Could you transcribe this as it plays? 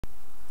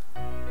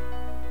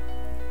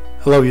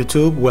Hello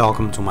YouTube,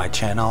 welcome to my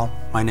channel.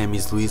 My name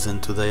is Luis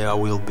and today I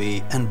will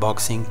be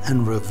unboxing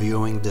and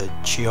reviewing the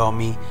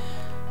Xiaomi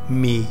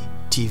Mi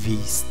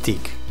TV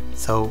Stick.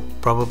 So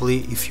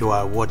probably if you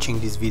are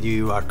watching this video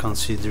you are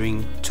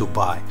considering to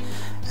buy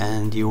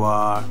and you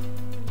are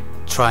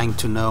trying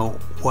to know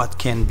what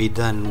can be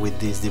done with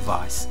this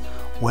device.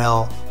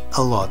 Well,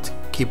 a lot.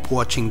 Keep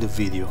watching the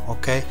video,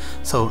 okay?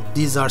 So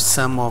these are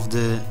some of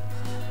the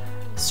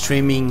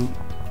streaming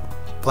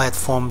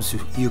platforms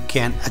you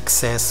can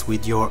access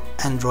with your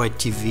Android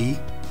TV.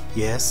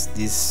 Yes,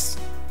 this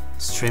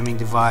streaming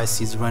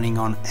device is running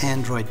on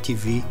Android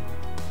TV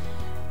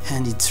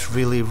and it's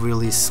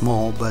really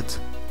small but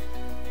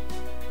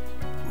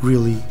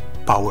really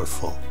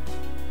powerful.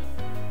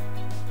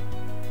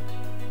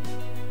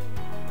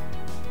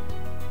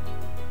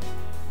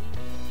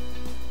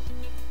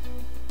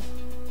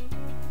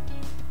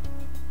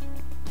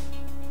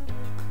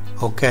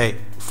 Okay,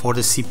 for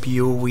the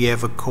CPU we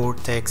have a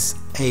Cortex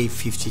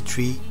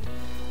A53,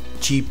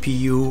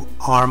 GPU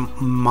ARM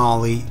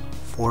Mali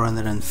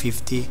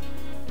 450,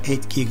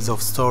 8 gigs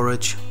of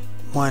storage,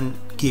 1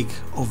 gig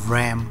of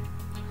RAM.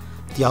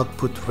 The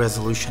output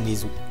resolution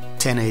is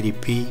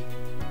 1080p,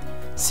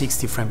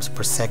 60 frames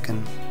per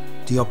second.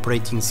 The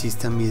operating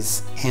system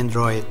is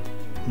Android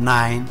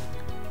 9.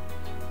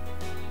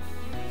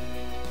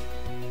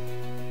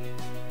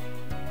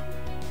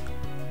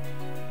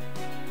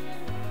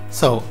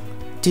 So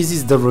this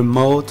is the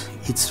remote.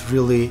 It's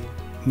really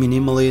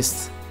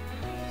minimalist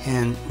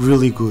and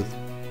really good.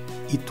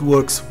 It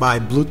works by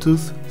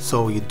Bluetooth,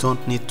 so you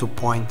don't need to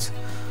point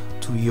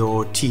to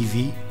your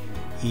TV.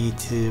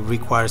 It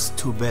requires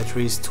 2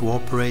 batteries to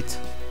operate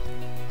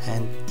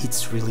and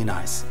it's really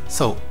nice.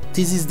 So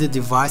this is the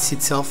device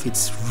itself.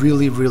 It's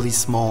really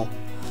small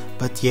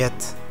but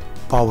yet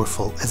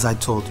powerful, as I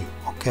told you.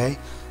 Okay,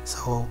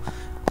 so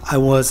I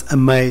was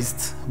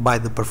amazed by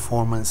the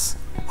performance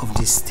of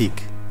this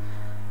stick.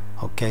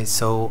 Okay,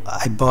 so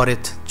I bought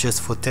it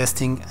just for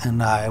testing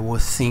and I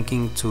was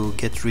thinking to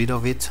get rid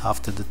of it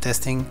after the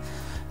testing,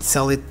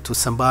 sell it to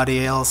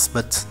somebody else,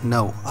 but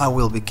no, I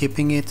will be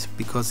keeping it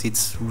because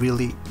it's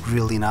really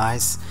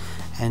nice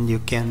and you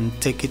can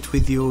take it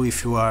with you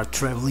if you are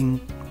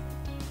traveling.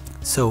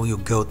 So you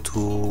go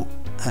to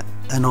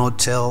an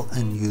hotel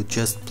and you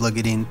just plug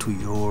it into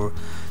your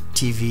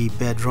TV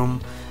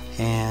bedroom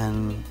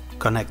and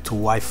connect to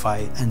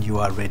Wi-Fi and you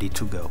are ready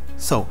to go.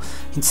 So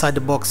inside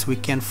the box we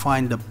can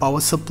find the power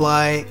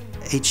supply,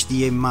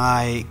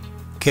 HDMI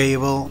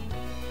cable,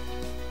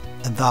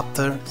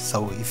 adapter,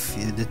 so if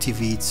the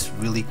TV is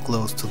really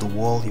close to the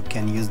wall you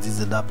can use this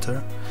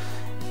adapter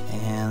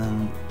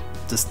and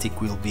the stick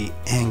will be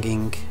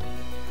hanging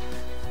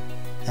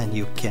and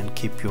you can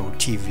keep your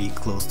TV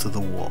close to the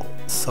wall.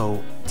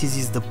 So this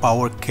is the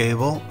power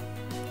cable.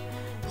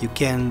 You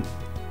can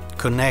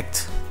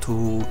connect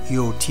to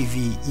your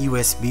TV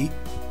USB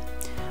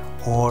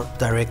or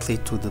directly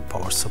to the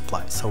power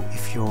supply. So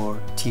if your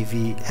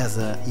TV has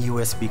a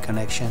USB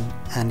connection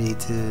and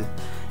it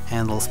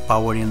handles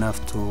power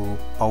enough to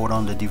power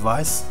on the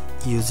device,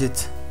 use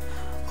it.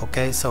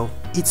 Okay, so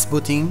it's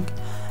booting.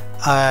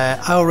 I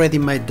already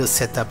made the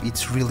setup.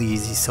 It's really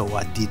easy, so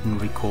I didn't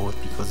record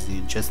because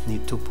you just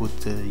need to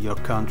put your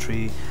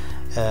country,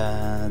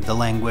 the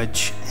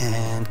language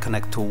and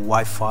connect to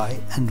Wi-Fi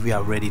and we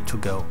are ready to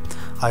go.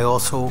 I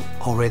also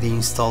already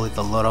installed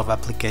a lot of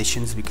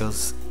applications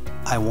because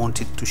I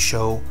wanted to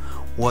show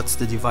what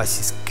the device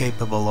is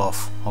capable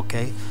of.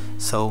 Okay,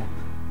 so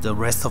the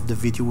rest of the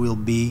video will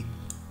be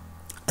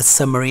a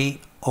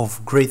summary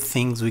of great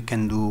things we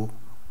can do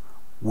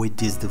with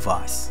this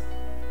device.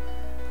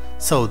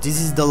 So this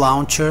is the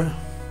launcher,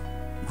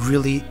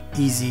 really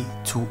easy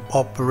to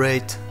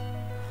operate.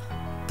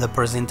 The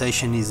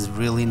presentation is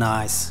really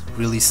nice,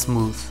 really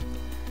smooth,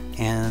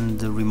 and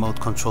the remote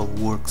control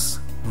works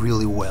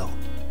really well.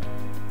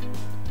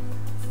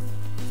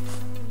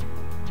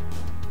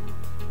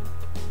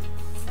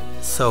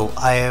 So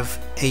I have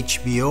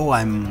HBO,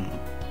 I'm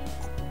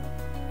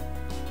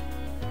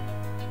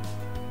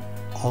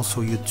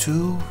also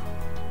YouTube,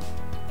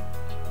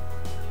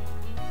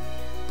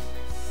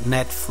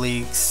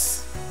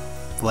 Netflix,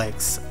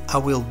 Flex. I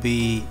will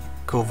be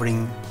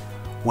covering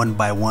one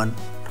by one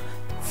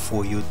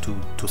for you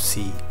to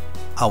see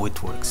how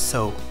it works.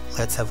 So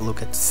let's have a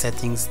look at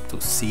settings to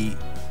see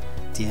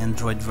the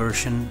Android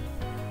version.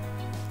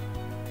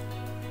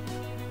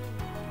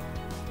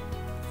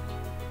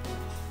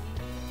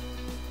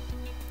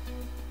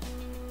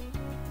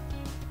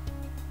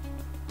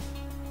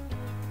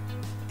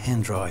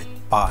 Android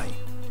Pie.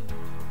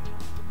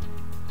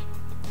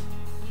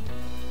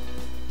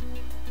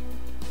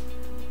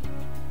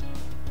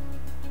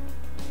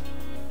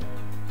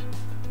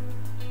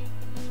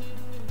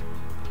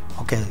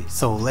 Okay,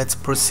 so let's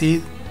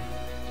proceed.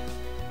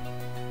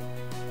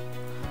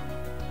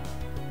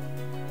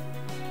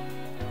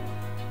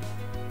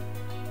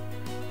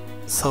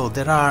 So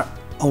there are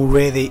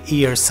already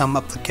here some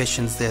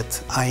applications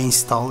that I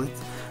installed,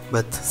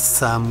 but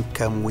some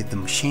come with the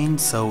machine,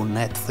 so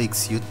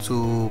Netflix,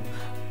 YouTube,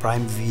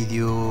 Prime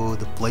Video,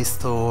 the Play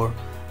Store,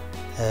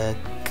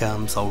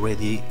 comes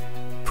already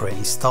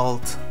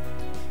pre-installed.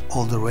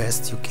 All the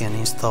rest you can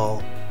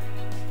install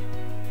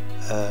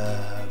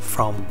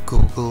from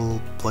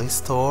Google Play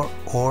Store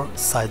or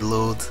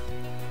sideload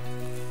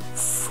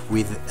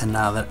with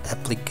another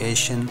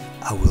application.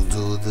 I will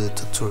do the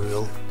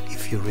tutorial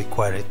if you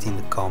require it in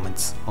the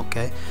comments,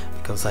 okay?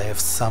 Because I have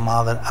some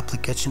other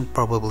application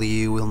probably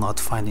you will not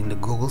find in the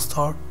Google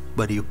Store,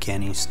 but you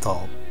can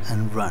install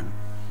and run,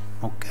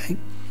 okay?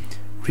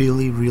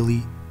 Really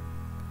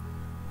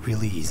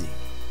easy.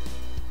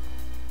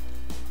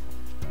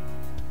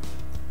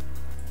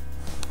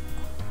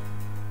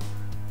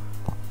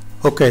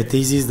 Okay,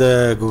 this is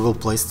the Google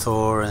Play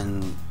Store,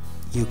 and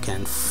you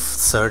can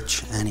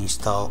search and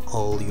install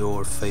all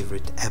your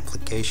favorite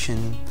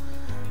application.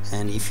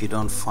 And if you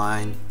don't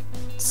find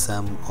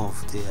some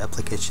of the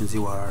applications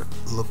you are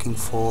looking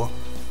for,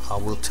 I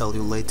will tell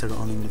you later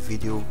on in the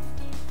video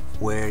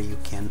where you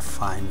can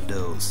find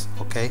those,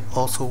 okay?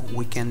 Also,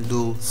 we can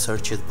do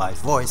searches by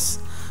voice,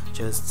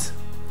 just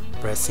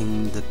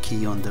pressing the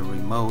key on the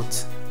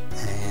remote,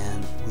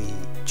 and we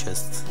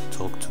just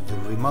talk to the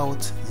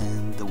remote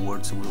and the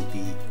words will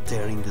be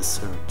there in the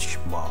search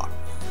bar.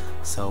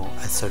 So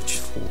I search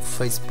for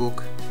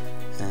Facebook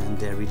and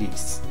there it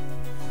is,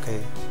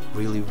 okay?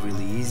 Really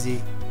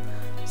easy.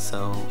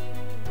 So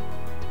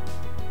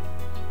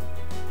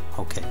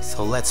okay,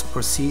 so let's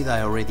proceed.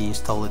 I already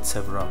installed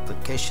several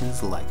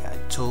applications like I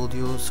told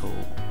you,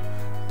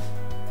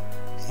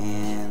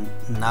 and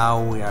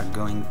now we are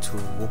going to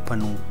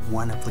open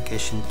one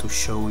application to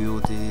show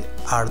you the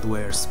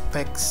hardware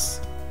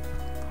specs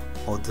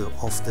of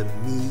the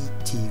Mi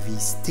TV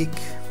Stick.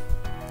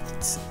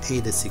 It's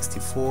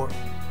AIDA64,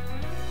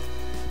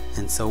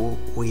 and so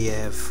we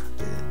have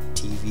the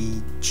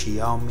TV,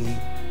 Xiaomi,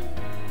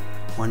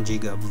 1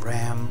 GB of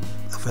RAM,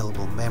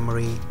 available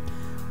memory,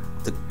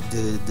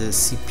 the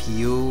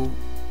CPU,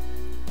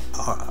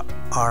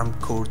 ARM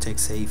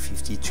Cortex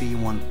A53,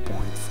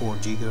 1.4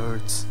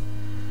 GHz,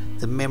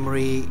 the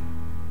memory,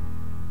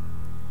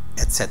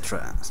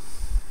 etc.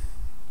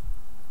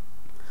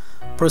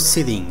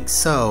 Proceeding.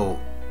 So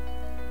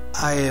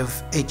I have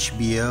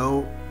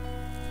HBO.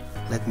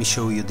 Let me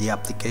show you the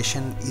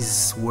application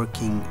is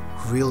working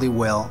really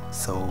well.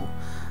 So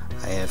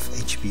I have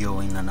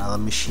HBO in another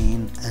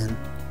machine and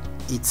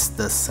it's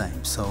the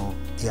same. So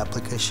the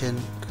application,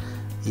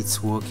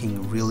 it's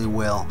working really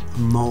well,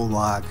 no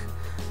lag,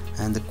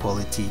 and the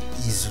quality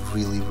is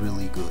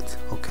really good,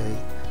 okay?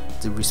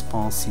 The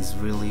response is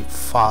really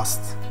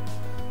fast,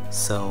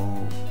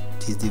 so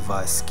this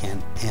device can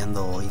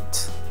handle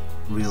it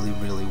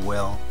really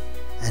well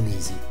and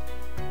easy.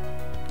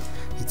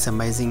 It's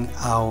amazing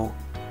how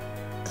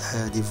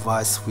a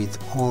device with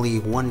only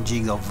 1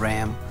 GB of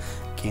RAM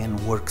can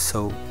work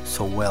so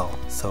well.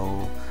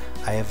 So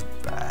I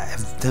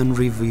have done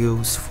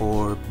reviews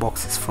for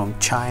boxes from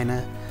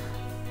China.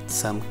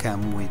 Some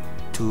come with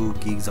 2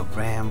 gigs of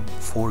RAM,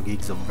 4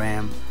 gigs of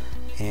RAM,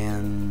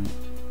 and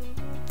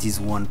this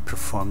one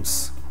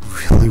performs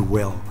really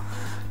well.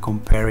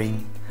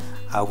 Comparing,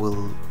 I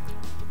will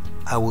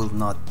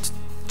not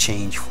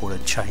change for a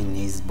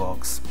Chinese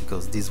box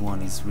because this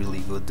one is really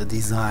good. The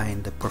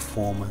design, the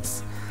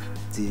performance,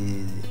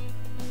 the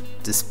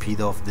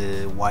speed of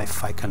the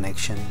Wi-Fi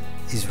connection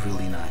is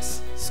really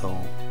nice. So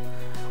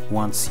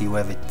once you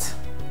have it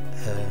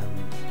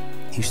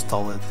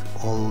installed,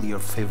 all your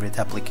favorite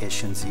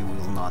applications, you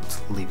will not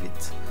leave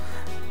it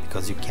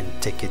because you can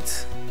take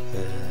it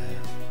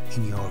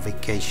in your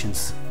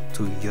vacations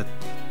to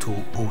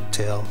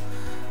hotel.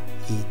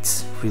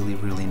 It's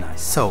really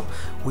nice. So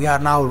we are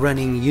now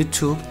running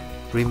YouTube,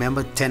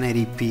 remember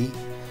 1080p,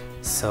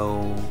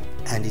 so,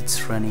 and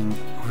it's running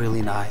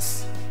really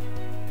nice.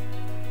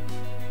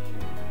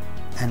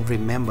 And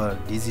remember,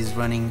 this is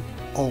running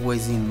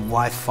always in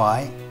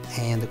Wi-Fi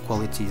and the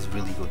quality is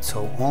really good.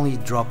 So only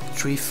drop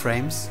 3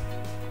 frames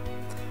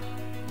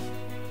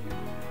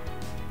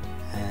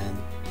and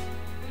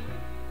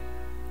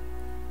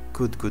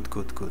good.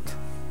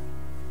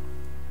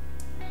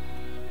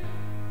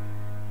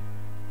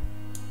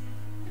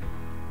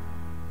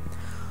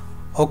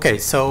 Okay,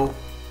 so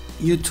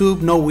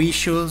YouTube, no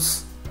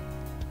issues,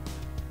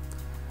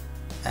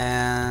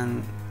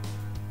 and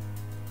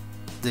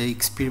the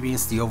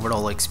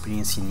overall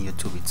experience in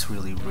YouTube, it's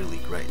really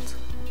great.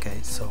 Okay,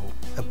 so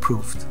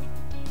approved.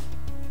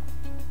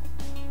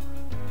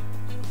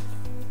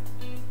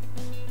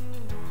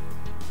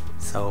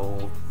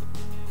 So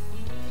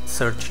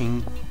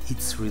searching,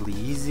 it's really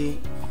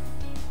easy,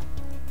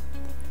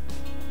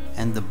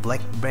 and the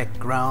black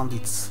background,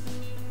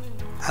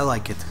 I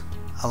like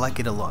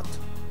it a lot.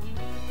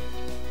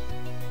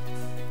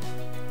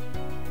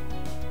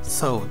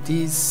 So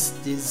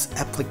this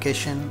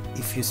application,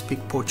 if you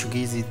speak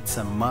Portuguese, it's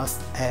a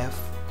must-have.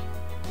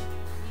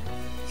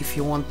 If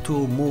you want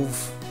to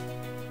move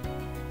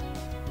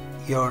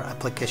your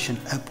application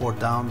up or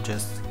down,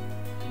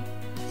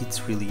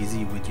 it's really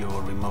easy with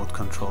your remote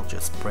control.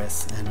 Just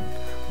press and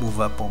move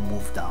up or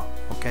move down.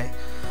 Okay.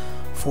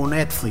 For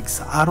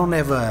Netflix, I don't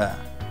have a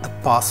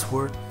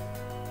password,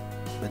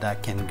 but I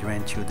can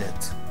grant you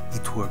that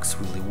it works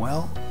really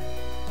well.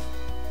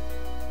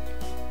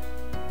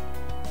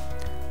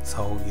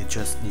 So you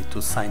just need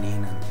to sign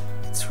in and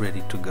it's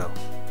ready to go.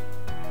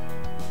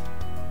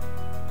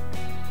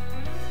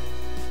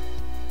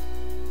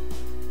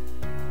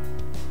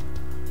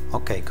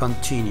 Okay,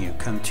 continue.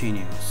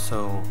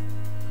 So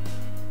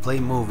play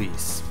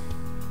movies.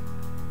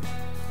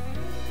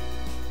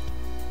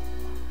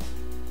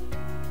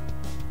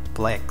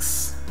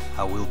 Plex,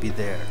 I will be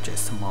there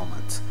just a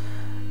moment.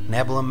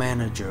 Nebula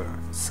Manager,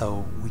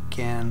 so we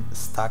can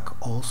stack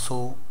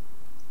also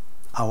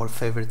our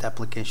favorite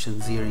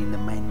applications here in the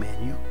main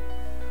menu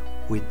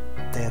with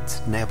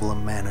that Nebula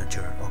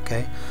Manager.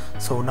 Okay,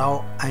 so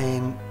now I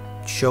am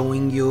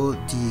showing you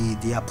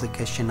the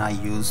application I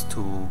use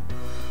to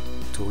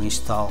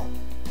install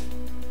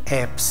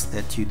apps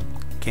that you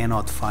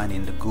cannot find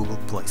in the Google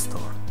Play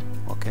Store.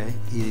 Okay,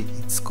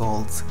 it's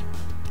called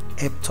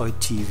Aptoy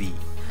TV.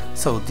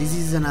 So this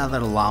is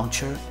another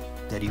launcher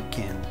that you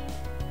can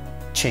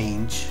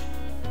change,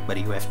 but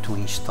you have to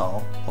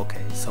install.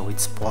 Okay, so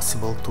it's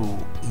possible to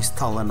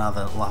install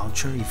another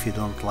launcher if you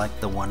don't like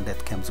the one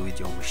that comes with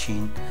your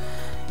machine.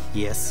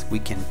 Yes, we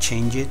can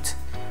change it,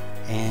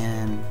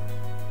 and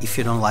if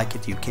you don't like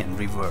it, you can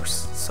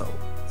reverse. So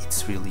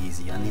it's really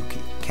easy, and you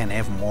can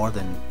have more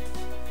than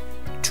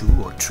 2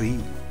 or 3.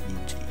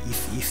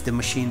 If the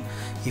machine,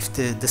 if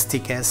the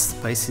stick has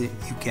space,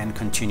 you can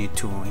continue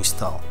to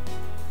install.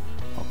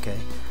 Okay,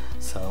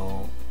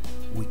 so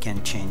we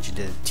can change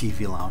the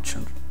TV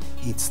launcher.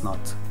 It's not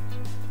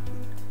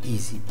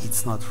easy,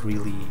 it's not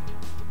really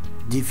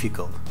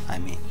difficult, I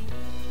mean.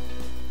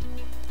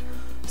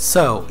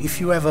 So if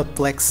you have a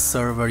Plex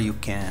server, you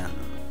can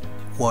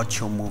watch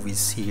your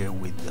movies here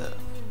with a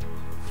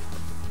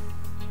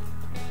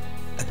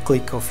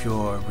click of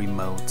your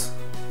remote.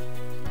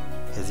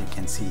 As you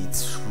can see,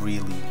 it's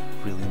really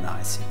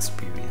nice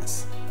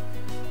experience.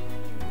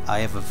 I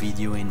have a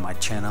video in my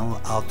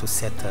channel how to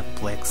set a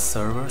Plex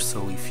server,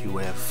 so if you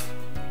have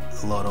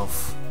a lot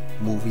of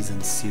movies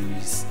and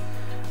series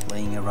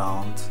laying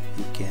around,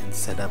 you can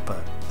set up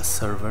a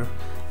server,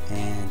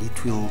 and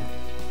it will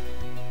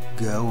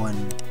go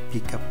and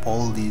pick up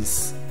all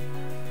these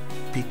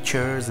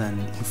pictures and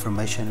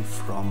information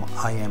from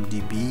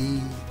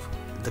IMDb,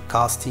 the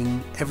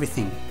casting,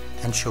 everything,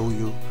 and show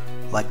you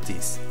like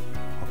this.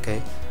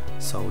 Okay,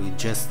 so you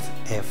just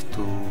have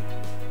to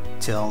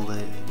tell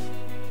the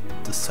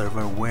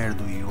server where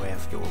do you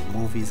have your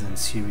movies and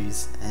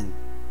series, and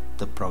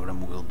the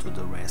program will do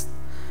the rest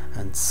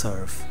and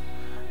serve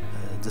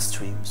the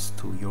streams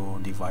to your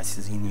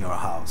devices in your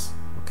house.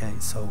 Okay,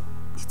 so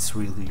it's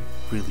really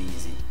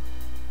easy.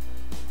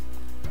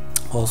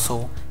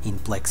 Also in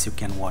Plex you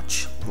can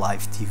watch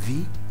live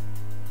TV,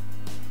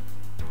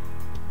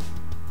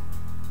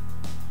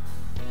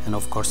 and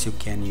of course you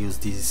can use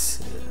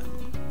this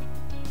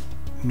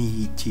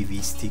Mi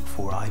TV Stick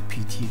for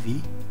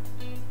IPTV.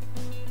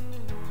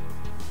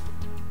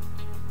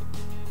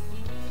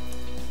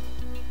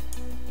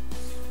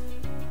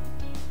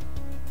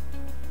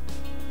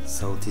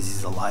 So this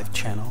is a live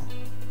channel,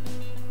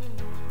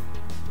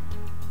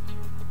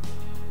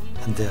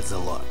 and there's a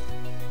lot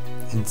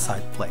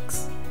inside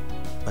Plex.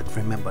 But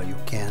remember, you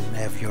can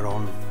have your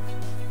own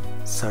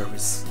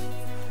service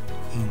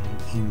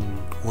in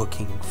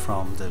working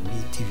from the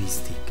Mi TV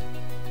Stick.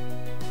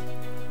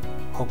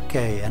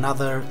 Okay,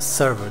 another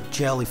server,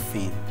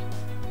 Jellyfin,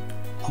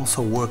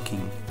 also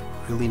working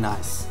really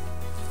nice.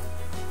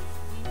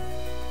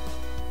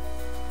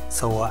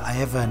 So I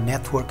have a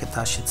network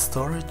attached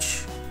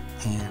storage,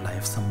 and I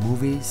have some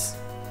movies,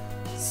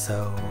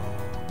 so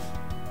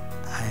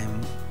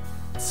I'm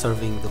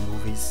serving the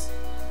movies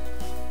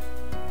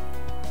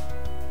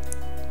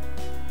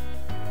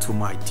to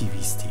my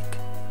TV stick.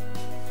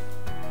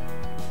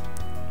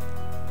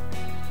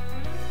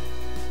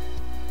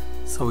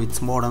 So it's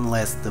more or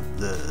less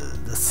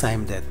the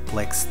same that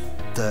Plex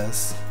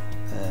does.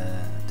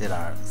 There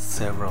are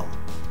several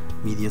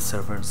media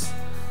servers,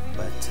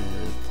 but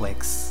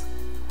Plex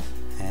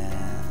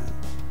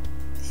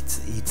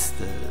it's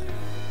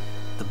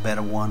the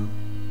better one,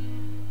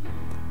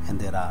 and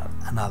there are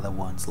another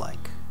ones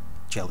like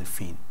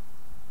Jellyfin.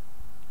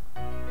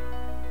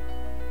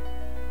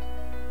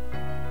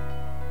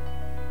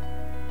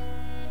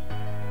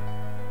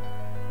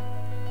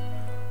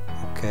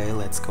 Okay,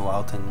 let's go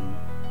out and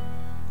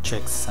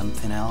check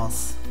something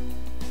else.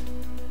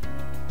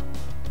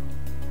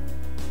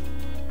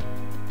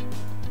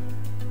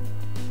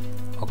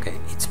 Okay,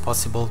 it's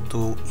possible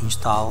to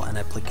install an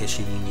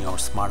application in your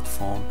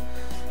smartphone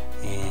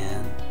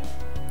and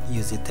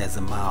use it as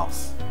a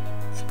mouse.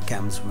 It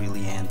comes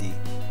really handy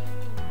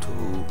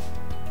to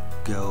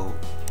go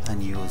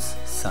and use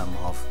some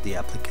of the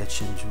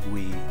applications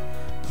we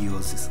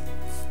use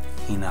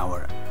in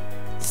our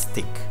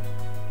stick.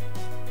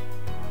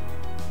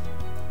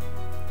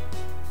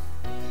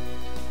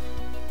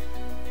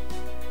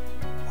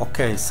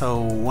 Okay, so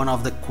one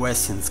of the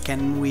questions,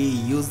 can we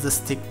use the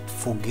stick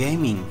for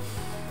gaming?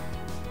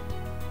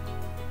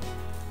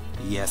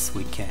 Yes,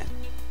 we can.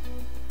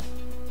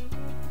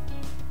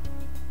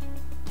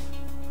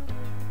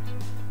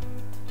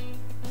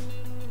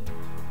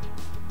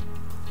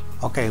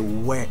 Okay,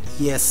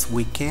 yes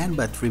we can,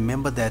 but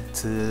remember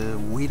that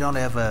we don't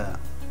have a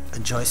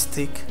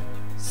joystick,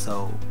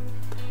 so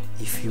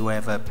if you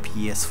have a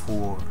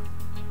PS4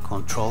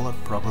 controller,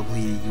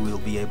 probably you will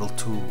be able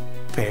to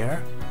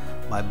pair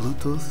by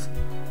Bluetooth.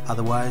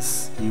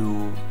 Otherwise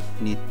you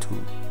need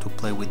to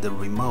play with the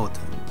remote,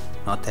 and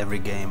not every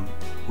game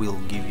will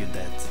give you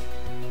that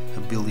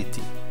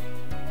ability,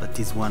 but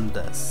this one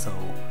does. So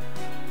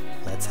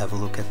let's have a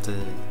look at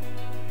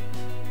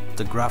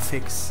the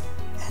graphics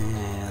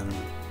and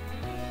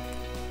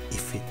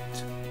if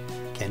it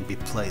can be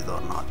played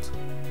or not.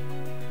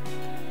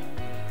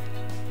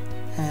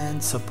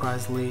 And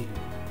surprisingly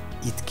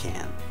it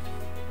can.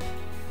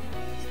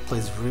 It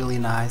plays really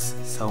nice.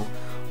 So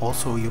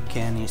also you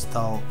can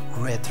install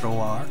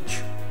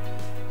RetroArch,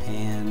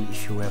 and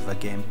if you have a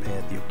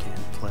gamepad you can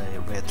play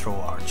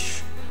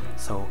RetroArch,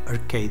 so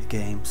arcade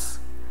games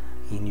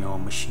in your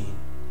machine.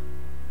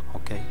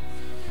 Okay.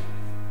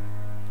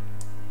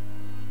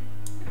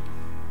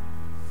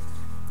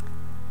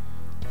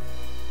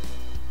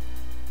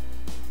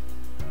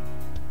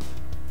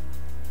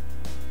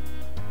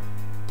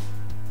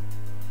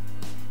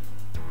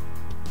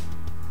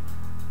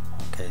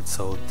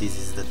 So this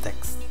is the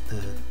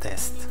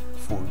test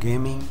for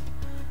gaming.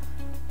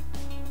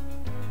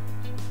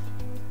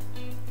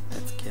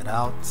 Let's get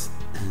out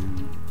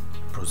and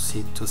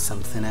proceed to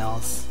something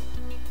else.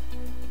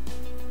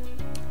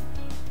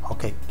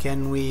 Okay,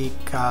 can we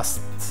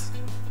cast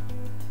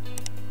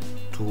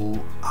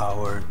to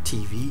our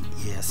TV?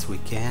 Yes we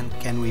can.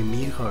 Can we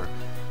mirror?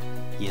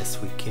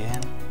 Yes we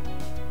can.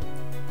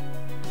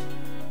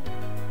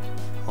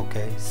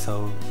 Okay,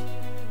 so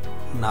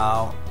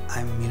now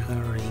I'm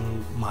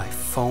mirroring my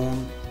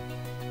phone.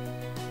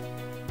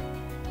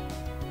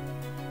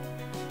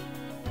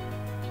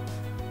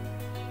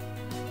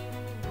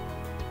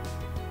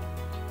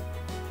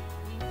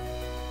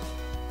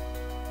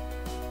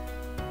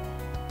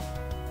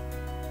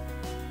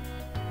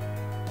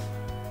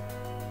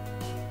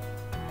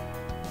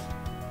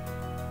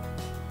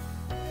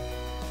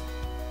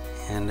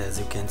 And as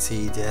you can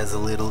see, it has a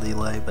little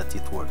delay, but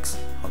it works.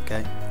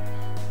 Okay.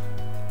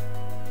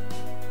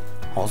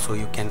 Also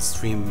you can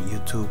stream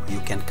YouTube,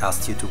 you can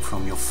cast YouTube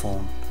from your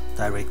phone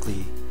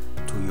directly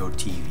to your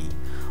TV.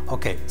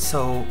 Okay,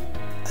 so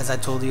as I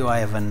told you, I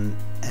have a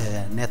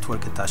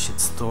network attached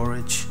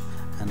storage,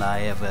 and I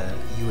have a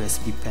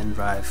USB pen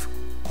drive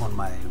on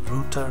my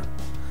router,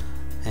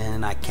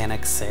 and I can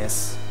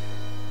access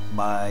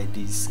by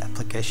this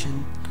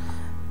application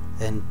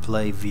and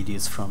play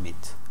videos from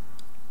it.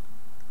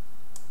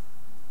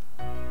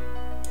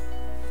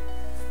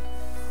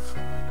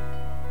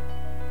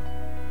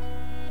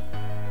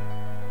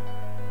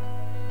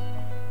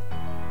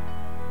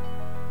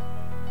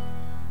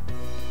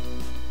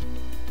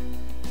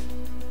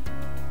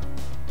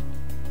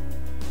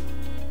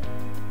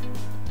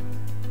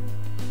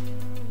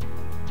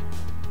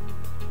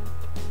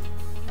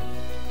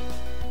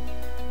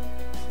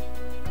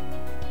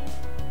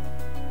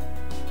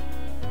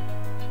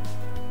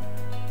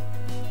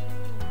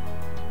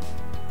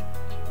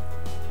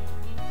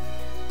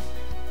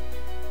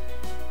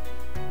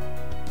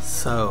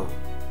 So,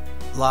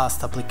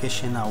 last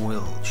application I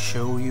will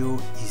show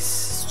you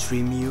is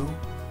StreamU.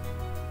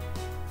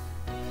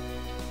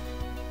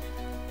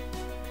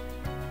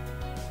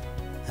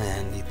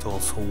 And it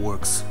also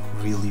works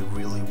really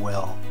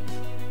well.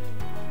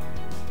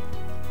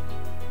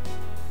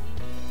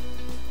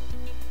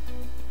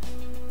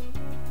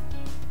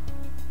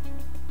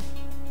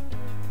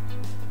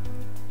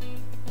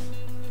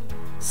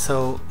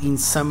 So in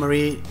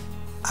summary,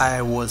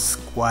 I was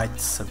quite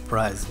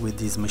surprised with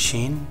this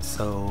machine,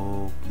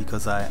 so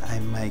because I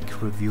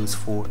make reviews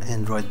for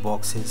Android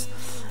boxes,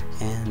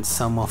 and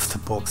some of the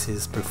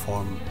boxes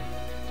perform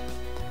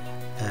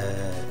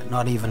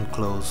not even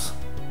close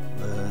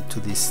to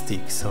this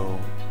stick. So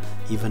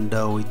even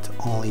though it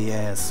only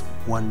has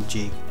 1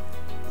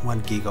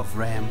 gig of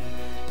RAM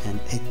and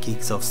 8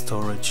 gigs of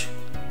storage,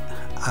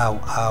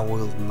 I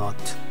will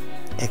not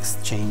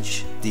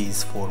exchange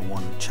these for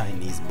one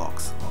Chinese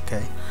box.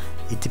 Okay,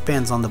 it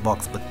depends on the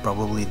box, but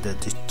probably the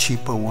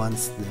cheaper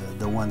ones,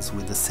 the ones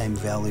with the same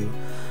value,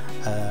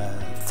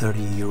 30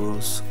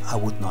 euros, I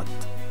would not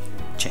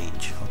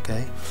change.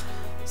 Okay,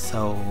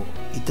 so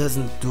it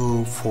doesn't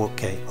do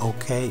 4K.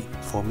 Okay,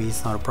 for me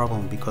it's not a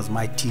problem because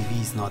my TV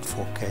is not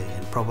 4K,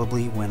 and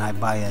probably when I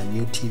buy a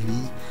new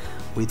TV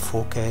with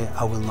 4K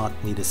I will not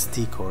need a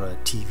stick or a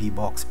TV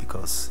box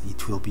because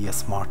it will be a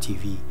smart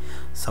TV.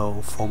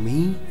 So for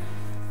me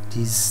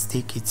this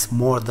stick, it's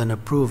more than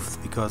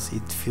approved because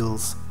it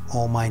fills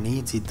all my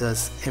needs. It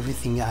does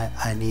everything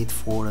I need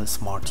for a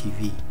smart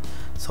TV.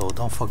 So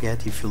don't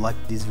forget, if you like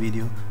this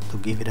video, to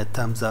give it a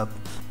thumbs up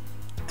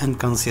and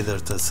consider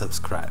to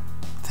subscribe.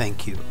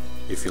 Thank you.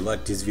 If you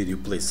like this video,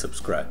 please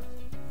subscribe.